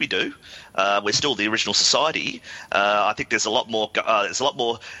to think we do. We're still the original society. I think there's a lot more.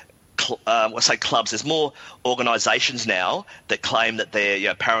 Clubs. There's more organisations now that claim that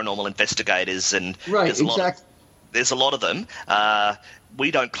they're paranormal investigators, and there's a lot of them. We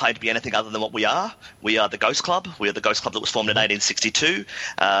don't claim to be anything other than what we are. We are the Ghost Club. We are the Ghost Club that was formed in 1862.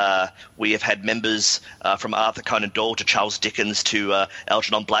 We have had members from Arthur Conan Doyle to Charles Dickens to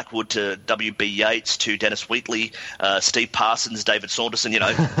Algernon Blackwood to W.B. Yeats to Dennis Wheatley, Steve Parsons, David Saunderson,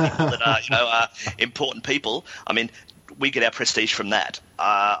 people that are important people. I mean, we get our prestige from that.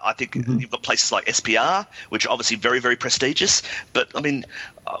 I think you've got places like SPR, which are obviously very, very prestigious. But, I mean,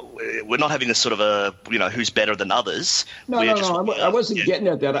 we're not having a sort of a, who's better than others. No. I wasn't getting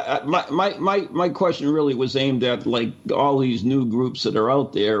at that. My question really was aimed at, like, all these new groups that are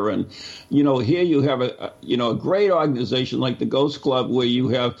out there. And, here you have a great organization like the Ghost Club, where you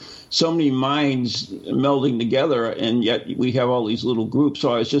have so many minds melding together, and yet we have all these little groups.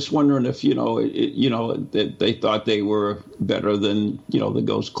 So I was just wondering if, that they thought they were better than, the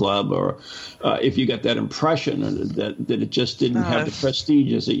Ghost Club, or if you got that impression that it just didn't have the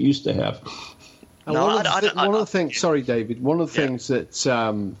prestige as it used to have. One of the things, sorry, David, one of the things that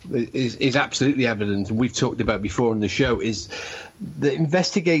is absolutely evident, and we've talked about before on the show, is that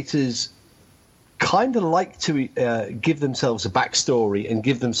investigators kind of like to give themselves a backstory and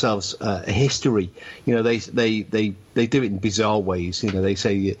give themselves a history. They do it in bizarre ways. They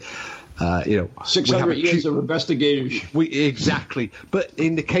say, 600 years of investigators. Exactly. But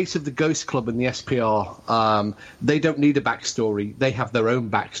in the case of the Ghost Club and the SPR, they don't need a backstory. They have their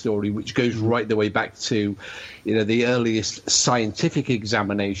own backstory, which goes right the way back to, the earliest scientific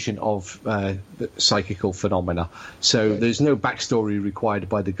examination of psychical phenomena. So there's no backstory required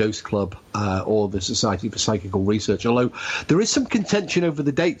by the Ghost Club or the Society for Psychical Research, although there is some contention over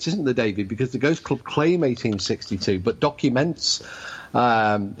the dates, isn't there, David? Because the Ghost Club claim 1862, but documents...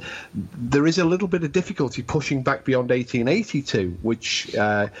 there is a little bit of difficulty pushing back beyond 1882, which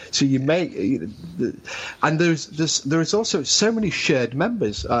so you may, and there is also so many shared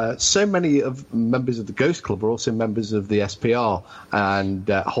members. So many of members of the Ghost Club are also members of the SPR and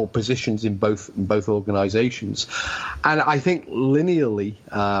hold positions in both organisations, and I think linearly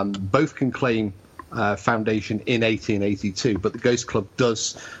both can claim foundation in 1882, but the Ghost Club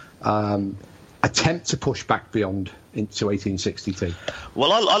does attempt to push back beyond into 1862.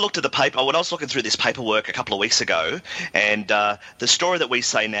 Well, I looked at the paper when I was looking through this paperwork a couple of weeks ago, and the story that we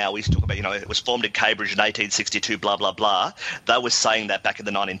say now, we talk about, it was formed in Cambridge in 1862, blah, blah, blah. They were saying that back in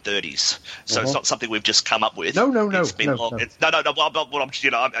the 1930s. So it's not something we've just come up with. No. It's been long. No.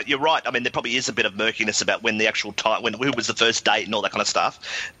 You're right. I mean, there probably is a bit of murkiness about when the actual time, who was the first date and all that kind of stuff.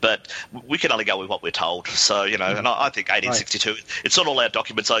 But we can only go with what we're told. So, and I think 1862, it's not all our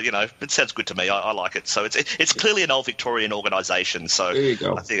documents. It sounds good to me. I like it. So it's clearly an old Victorian organisation, so there you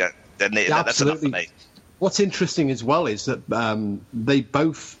go. I think that's enough for me. What's interesting as well is that they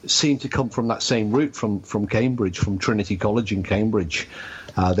both seem to come from that same route from Cambridge, from Trinity College in Cambridge.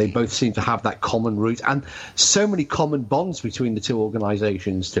 They both seem to have that common route, and so many common bonds between the two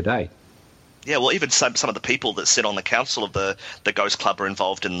organisations today. Yeah, well, even some of the people that sit on the council of the Ghost Club are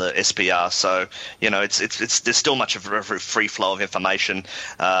involved in the SPR. So, it's there's still much of a free flow of information.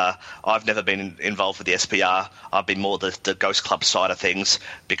 I've never been involved with the SPR. I've been more the Ghost Club side of things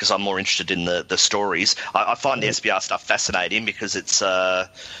because I'm more interested in the stories. I find the SPR stuff fascinating because it's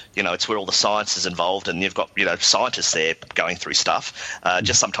it's where all the science is involved, and you've got scientists there going through stuff.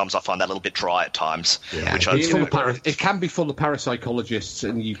 Just sometimes I find that a little bit dry at times. Yeah, it can be full of parapsychologists,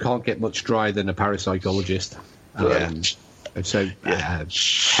 and you can't get much drier than a parapsychologist.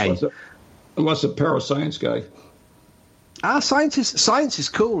 Unless a parascience guy. Science is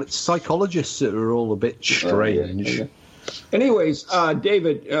cool. It's psychologists that are all a bit strange. Yeah. Anyways,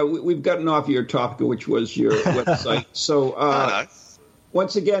 David, we've gotten off your topic, which was your website. So,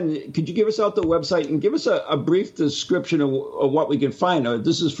 once again, could you give us out the website and give us a brief description of what we can find?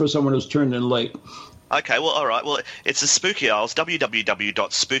 This is for someone who's turned in late. Okay, well, all right. Well, it's the Spooky Isles,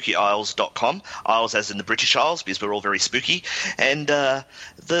 www.spookyisles.com. Isles as in the British Isles, because we're all very spooky. And the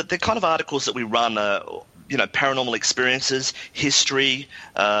kind of articles that we run are, paranormal experiences, history,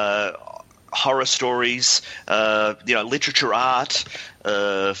 horror stories, literature, art,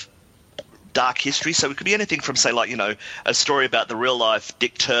 dark history. So it could be anything from, say, like, a story about the real-life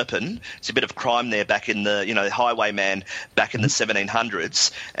Dick Turpin. There's a bit of crime there back in the, highwayman back in the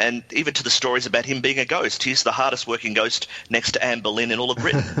 1700s, and even to the stories about him being a ghost. He's the hardest-working ghost next to Anne Boleyn in all of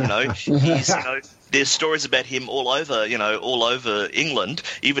Britain, There's stories about him all over England.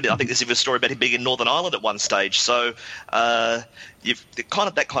 Even I think there's even a story about him being in Northern Ireland at one stage. So you've kind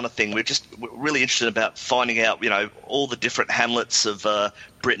of that kind of thing. We're really interested about finding out, all the different hamlets of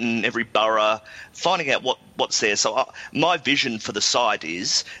Britain, every borough, finding out what's there. So my vision for the site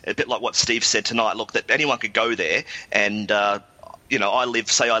is a bit like what Steve said tonight. Look, that anyone could go there, and I live in.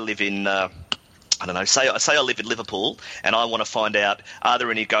 Say I live in Liverpool, and I want to find out, are there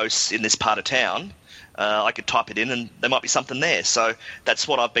any ghosts in this part of town? I could type it in, and there might be something there. So that's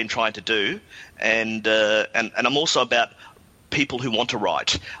what I've been trying to do, and I'm also about people who want to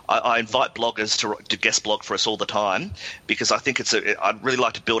write. I invite bloggers to guest blog for us all the time, because I think I'd really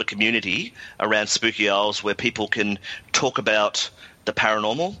like to build a community around Spooky Isles where people can talk about the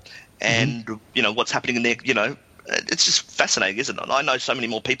paranormal and what's happening in there. It's just fascinating, isn't it? I know so many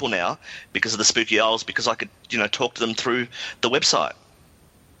more people now because of the Spooky Isles, because I could, talk to them through the website.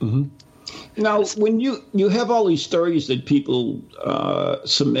 Mm-hmm. Now, when you have all these stories that people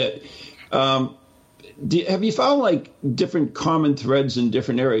submit, have you found, like, different common threads in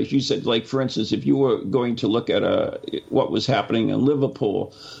different areas? You said, like, for instance, if you were going to look at what was happening in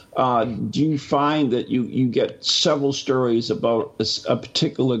Liverpool, do you find that you get several stories about a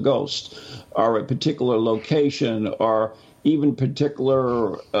particular ghost or a particular location or even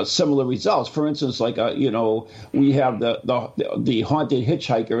particular similar results? For instance, like, we have the haunted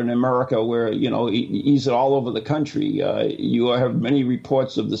hitchhiker in America where, he's all over the country. You have many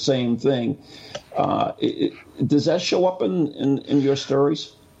reports of the same thing. Does that show up in your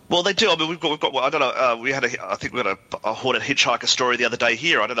stories? Well, they do. I mean, we've got. I don't know. I think we had a haunted hitchhiker story the other day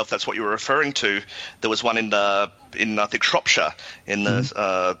here. I don't know if that's what you were referring to. There was one in I think Shropshire in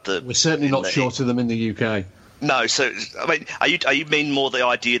the. We're certainly not short of them in the UK. No, so I mean, are you mean more the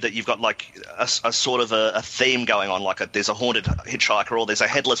idea that you've got like a sort of a theme going on, like there's a haunted hitchhiker, or there's a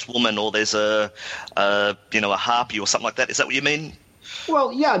headless woman, or there's a harpy or something like that? Is that what you mean?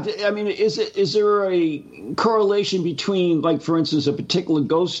 Well, yeah. I mean, is there a correlation between, like, for instance, a particular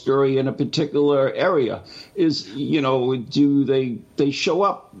ghost story in a particular area? Do they show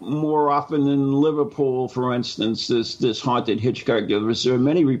up more often in Liverpool, for instance, this haunted hitchhiker? Is there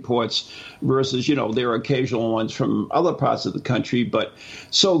many reports versus, there are occasional ones from other parts of the country? But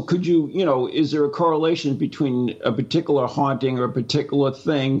so could you, is there a correlation between a particular haunting or a particular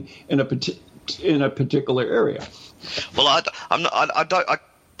thing in a particular area? Well, I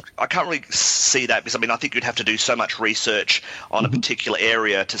can't really see that, because I think you'd have to do so much research on a particular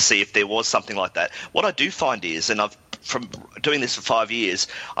area to see if there was something like that. What I do find is, and from doing this for 5 years,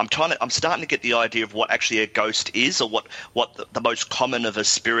 I'm starting to get the idea of what actually a ghost is, or what the most common of a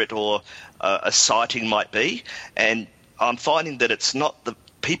spirit or a sighting might be, and I'm finding that it's not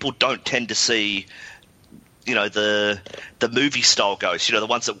people don't tend to see. The movie style ghosts, the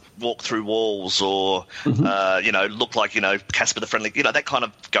ones that walk through walls or, look like, Casper the Friendly, that kind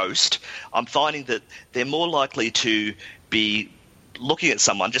of ghost. I'm finding that they're more likely to be looking at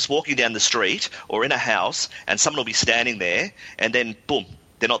someone just walking down the street or in a house, and someone will be standing there, and then, boom,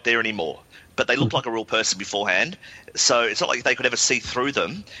 they're not there anymore. But they look like a real person beforehand. So it's not like they could ever see through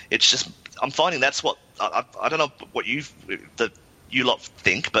them. It's just, I'm finding that's what, I don't know what you lot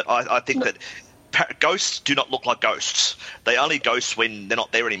think, but I think that ghosts do not look like ghosts. They only ghosts when they're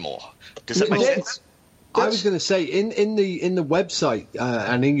not there anymore. Does that make sense? I was going to say, in the website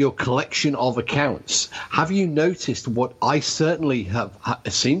and in your collection of accounts, have you noticed what I certainly have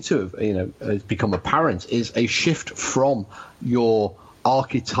seemed to have, has become apparent is a shift from your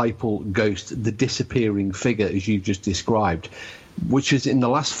archetypal ghost, the disappearing figure, as you've just described, which has in the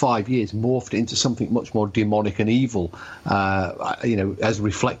last 5 years morphed into something much more demonic and evil, as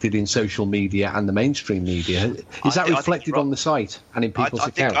reflected in social media and the mainstream media. Is that reflected on the site and in people's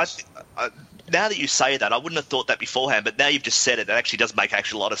accounts? Now that you say that, I wouldn't have thought that beforehand, but now you've just said it, it actually does make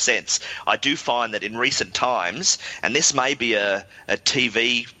a lot of sense. I do find that in recent times, and this may be a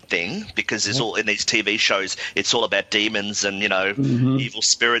TV thing, because there's all in these TV shows, it's all about demons and, evil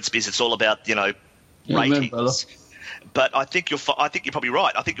spirits, because it's all about, ratings. But I think you're probably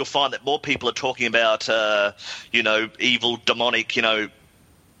right. I think you'll find that more people are talking about, evil, demonic,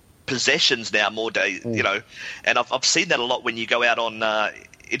 possessions now more and I've seen that a lot when you go out on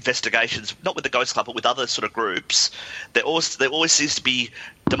investigations, not with the Ghost Club, but with other sort of groups. There always seems to be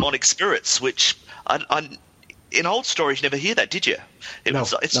demonic spirits, which in old stories you never hear that, did you?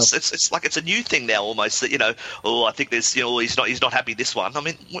 It's like it's a new thing now almost that I think there's he's not happy this one. I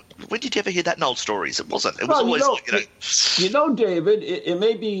mean, when did you ever hear that in old stories? It wasn't. It was always David. It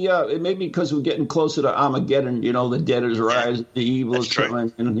may be because we're getting closer to Armageddon. The dead is rising, the evil is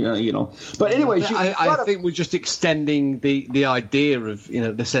coming. But anyway, I think we're just extending the idea of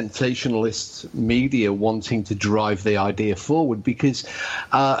the sensationalist media wanting to drive the idea forward, because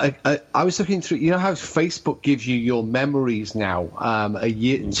I was looking through. How Facebook gives you your memories now.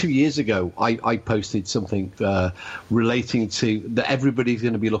 2 years ago, I posted something relating to that everybody's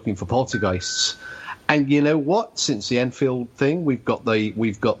going to be looking for poltergeists, and you know what? Since the Enfield thing, we've got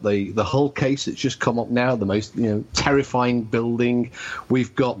the Hull case that's just come up now, the most terrifying building.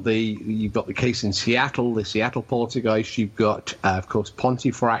 You've got the case in Seattle, the Seattle poltergeist. You've got of course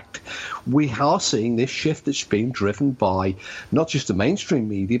Pontefract. We are seeing this shift that's being driven by not just the mainstream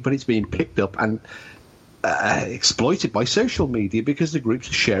media, but it's being picked up and exploited by social media, because the groups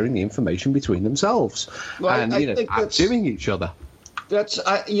are sharing the information between themselves and outdoing each other.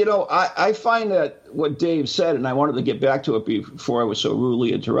 I find that what Dave said, and I wanted to get back to it before I was so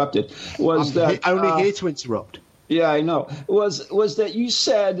rudely interrupted, was only here to interrupt. Yeah, I know. Was that you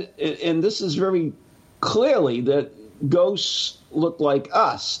said, and this is very clearly, that ghosts look like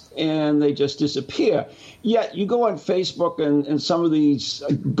us and they just disappear. Yet you go on Facebook and some of these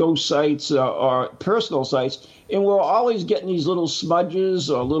ghost sites or personal sites, and we're always getting these little smudges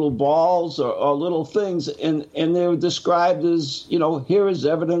or little balls or little things, and they're described as, here is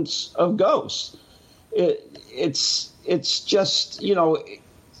evidence of ghosts. It's just,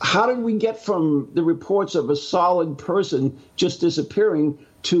 how did we get from the reports of a solid person just disappearing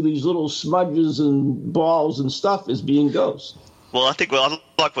to these little smudges and balls and stuff as being ghosts? Well, I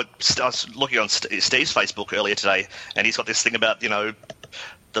like what I was looking on Steve's Facebook earlier today, and he's got this thing about the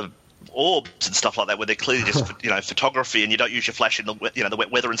orbs and stuff like that, where they're clearly just photography, and you don't use your flash in the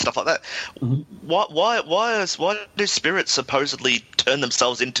wet weather and stuff like that. Mm-hmm. Why do spirits supposedly turn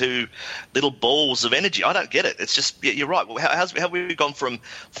themselves into little balls of energy? I don't get it. It's just, you're right. How have we gone from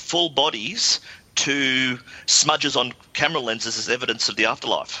full bodies to smudges on camera lenses as evidence of the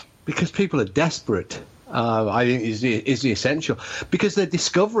afterlife? Because people are desperate. I think is the essential, because they're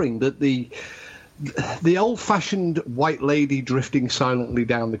discovering that the old-fashioned white lady drifting silently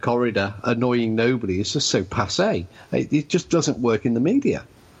down the corridor, annoying nobody, is just so passé. It just doesn't work in the media.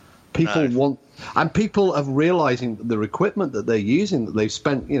 People people are realizing that their equipment that they're using, that they've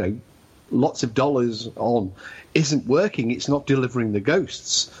spent lots of dollars on, isn't working. It's not delivering the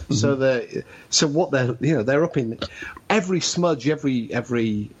ghosts. Mm-hmm. So what they're up in every smudge,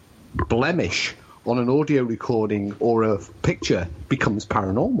 every blemish on an audio recording or a picture becomes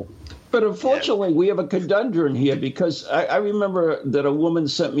paranormal. But unfortunately, we have a conundrum here, because I remember that a woman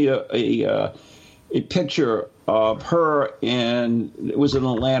sent me a picture of her, and it was in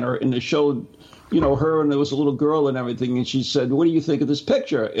Atlanta, and it showed, her, and there was a little girl and everything, and she said, "What do you think of this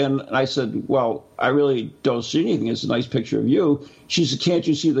picture?" And I said, "Well, I really don't see anything. It's a nice picture of you." She said, "Can't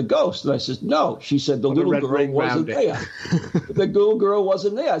you see the ghost?" And I said, "No." She said, "The little girl wasn't there." The little girl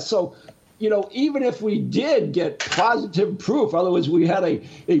wasn't there. So, even if we did get positive proof, otherwise we had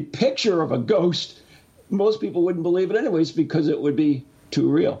a picture of a ghost, most people wouldn't believe it anyways, because it would be too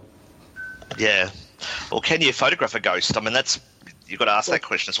real. Yeah. Well, can you photograph a ghost? I mean, you've got to ask that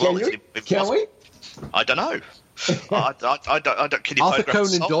question as well. Can we? I don't know. I don't. Can you Arthur photograph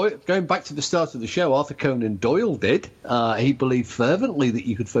Conan Doyle, going back to the start of the show, Arthur Conan Doyle did. He believed fervently that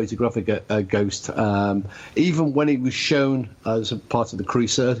you could photograph a ghost, even when he was shown as a part of the crew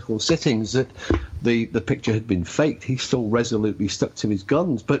circle sittings that the picture had been faked. He still resolutely stuck to his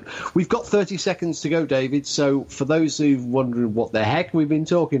guns. But we've got 30 seconds to go, David. So for those who've wondered what the heck we've been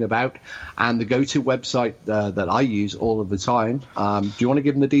talking about, and the go-to website that I use all of the time, do you want to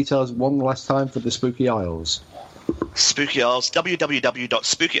give them the details one last time for the Spooky Isles? Spooky Isles,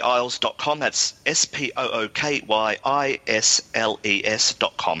 www.spookyisles.com. That's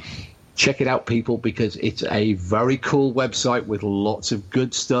SPOOKYISLES.com. Check it out, people, because it's a very cool website with lots of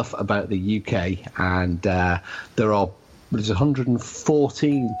good stuff about the UK, and there's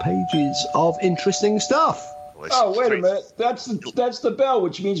 114 pages of interesting stuff. Oh, wait a minute. That's the bell,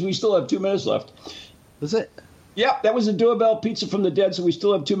 which means we still have 2 minutes left. Is it? Yep, that was a doorbell pizza from the dead, so we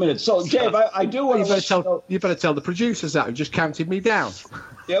still have 2 minutes. So, Dave, I do want to... You better tell the producers that who just counted me down.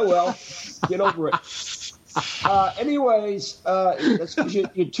 Yeah, well, get over it. Anyways, that's 'cause you're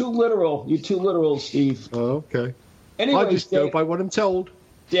too literal. You're too literal, Steve. Oh, okay. Anyways, I just go by what I'm told.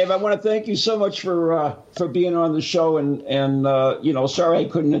 Dave, I want to thank you so much for being on the show, and sorry I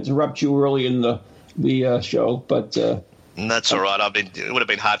couldn't interrupt you early in the show, but... That's all right. It would have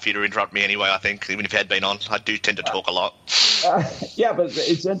been hard for you to interrupt me anyway, I think, even if you had been on. I do tend to talk a lot. Yeah, but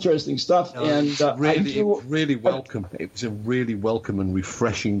it's interesting stuff. No, and really welcome. It was a really welcome and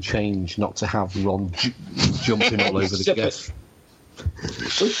refreshing change not to have Ron jumping all over the guest.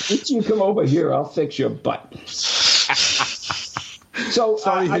 Once you come over here, I'll fix your butt. So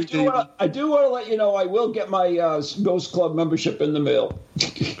Sorry, I do want to let you know I will get my Ghost Club membership in the mail.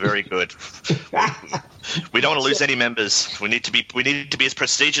 Very good. We don't want to lose any members. We need to be as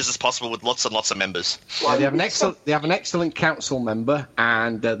prestigious as possible with lots and lots of members. Yeah, they have an excellent council member,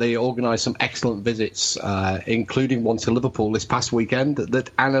 and they organise some excellent visits, including one to Liverpool this past weekend that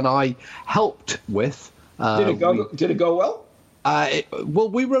Anne and I helped with. Did it go well? Well,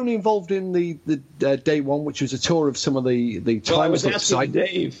 we were only involved in the day one, which was a tour of some of the time slip sites.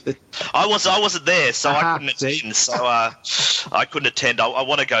 Dave. I wasn't there, so I couldn't attend. So I couldn't attend. I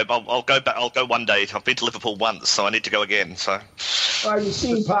want to go, but I'll go back. I'll go one day. I've been to Liverpool once, so I need to go again. So. You've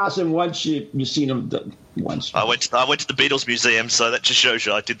seen Parson once. You've seen him once. I went to the Beatles Museum, so that just shows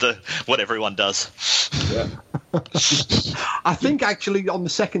you I did what everyone does. Yeah. I think actually on the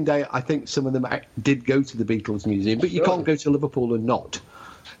second day, I think some of them did go to the Beatles Museum, but you can't go to Liverpool and not.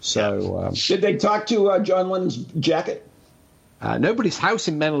 So did they talk to John Lennon's jacket? Nobody's house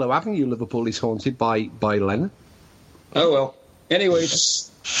in Menlo Avenue, Liverpool, is haunted by Lennon. Oh well.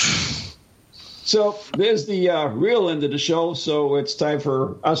 Anyways, so there's the real end of the show. So it's time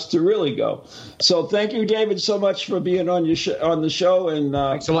for us to really go. So thank you, David, so much for being on the show. And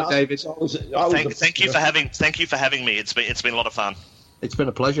thanks a lot, David. Thank you for having me. It's been a lot of fun. It's been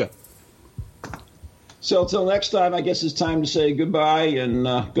a pleasure. So until next time, I guess it's time to say goodbye and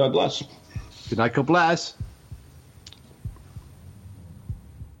God bless. Good night, God bless.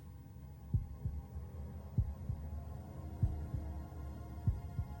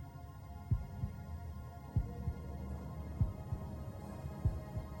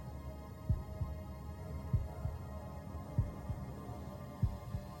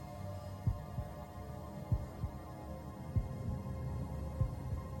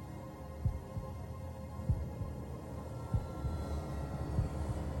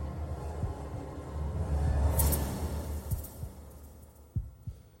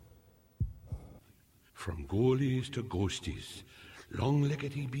 From goalies to ghosties,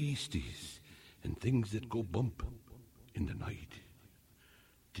 long-leggedy beasties, and things that go bump in the night.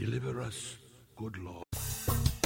 Deliver us, good Lord.